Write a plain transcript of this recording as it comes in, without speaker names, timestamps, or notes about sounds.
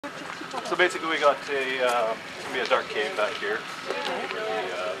So basically we got a, it's going to be a dark cave back here.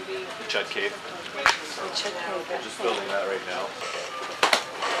 The CHUD cave. So we're just building that right now.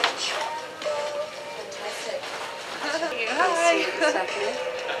 Hi.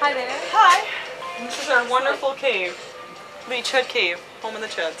 Hi there. Hi. This is our wonderful cave. The CHUD cave. Home of the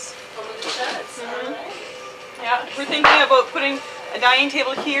CHUDs. Home of the CHUDs. Mm-hmm. Yeah, we're thinking about putting a dining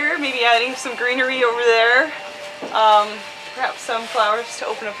table here, maybe adding some greenery over there. Perhaps some flowers to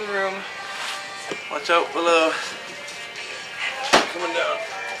open up the room. Watch out below. Coming down.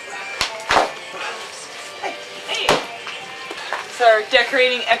 Hey! It's our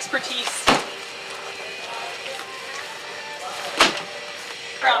decorating expertise.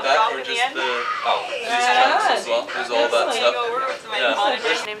 Round it off at the end. As well. There's all that stuff.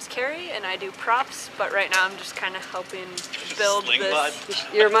 My name's Carrie and I do props, but right now I'm just kind of helping build this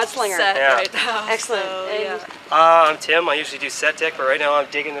You're a mudslinger. set Yeah. right now. Excellent. So, And yeah. I'm Tim. I usually do set deck, but right now I'm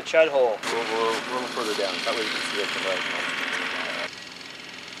digging the CHUD hole. We're a little further down. That way you can see it from right.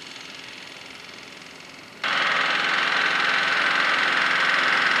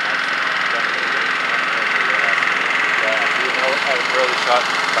 Really shot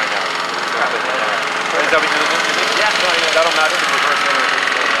by now. Is that what you're doing? Yeah. That'll match the reverse.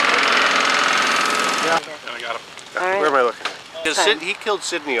 Yeah. I got him. Right. Where am I looking? He killed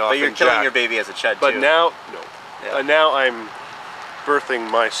Sydney off. But you're in killing Jack. your baby as a CHUD But too. now, no. Yeah. Now I'm birthing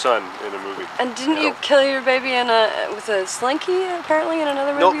my son in a movie. And didn't you kill your baby in with a slinky apparently in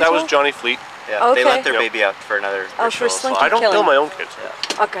another movie? No, that as was well? Johnny Fleet. Yeah, Okay. they let their Yep. baby out for another Oh, ritual. for as slinky well. I don't killing. kill my own kids.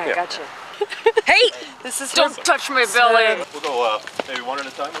 Yeah. Okay, Yeah. gotcha. Hey! This is Don't touch my belly! We'll go maybe one at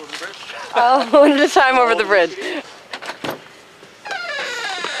a time over the bridge. Oh, one at a time over the bridge. I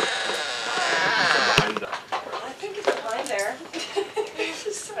think it's behind there.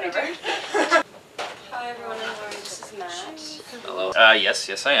 Hi everyone, I'm Lori. This is Matt. Hello.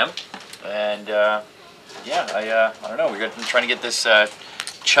 Yes, I am. And yeah, I don't know. We're trying to get this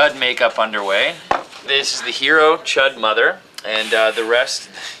CHUD makeup underway. This is the hero CHUD mother, and the rest,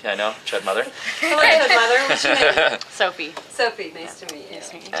 I know, CHUD mother. Hello, CHUD mother. What's your name? Sophie. Sophie. Nice to meet you.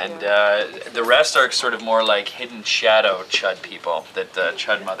 And the rest are sort of more like hidden shadow CHUD people that the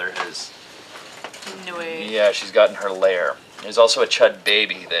CHUD mother has. No way. Yeah, she's got in her lair. There's also a CHUD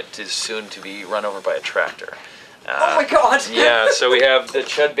baby that is soon to be run over by a tractor. Oh my god! Yeah, so we have the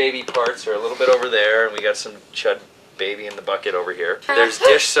CHUD baby parts are a little bit over there, and we got some CHUD baby in the bucket over here. There's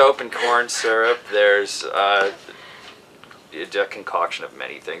dish soap and corn syrup. There's a concoction of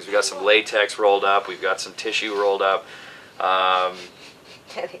many things. We got some latex rolled up. We've got some tissue rolled up.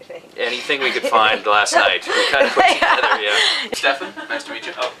 Anything we could find last night. We kind of put together, yeah. Stefan, nice to meet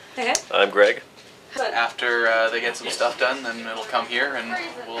you. Oh. Okay. I'm Greg. After they get some stuff done, then it'll come here and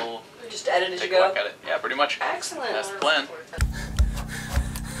we'll Just edit as you take a look go. at it. Yeah, pretty much. Excellent. That's the plan.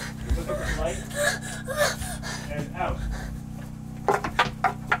 And out.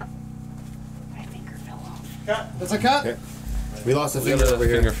 My finger fell off. Cut. That's a cut. Okay. We lost a finger over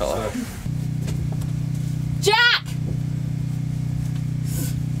here. Finger fell off. Jack!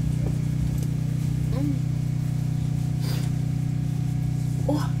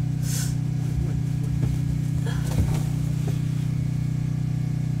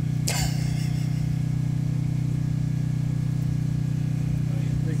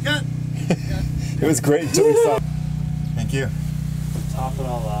 It was great until we saw. Thank you. Top it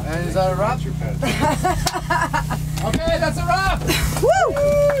all off. And is that a wrap? Okay, that's a wrap.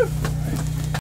 Woo!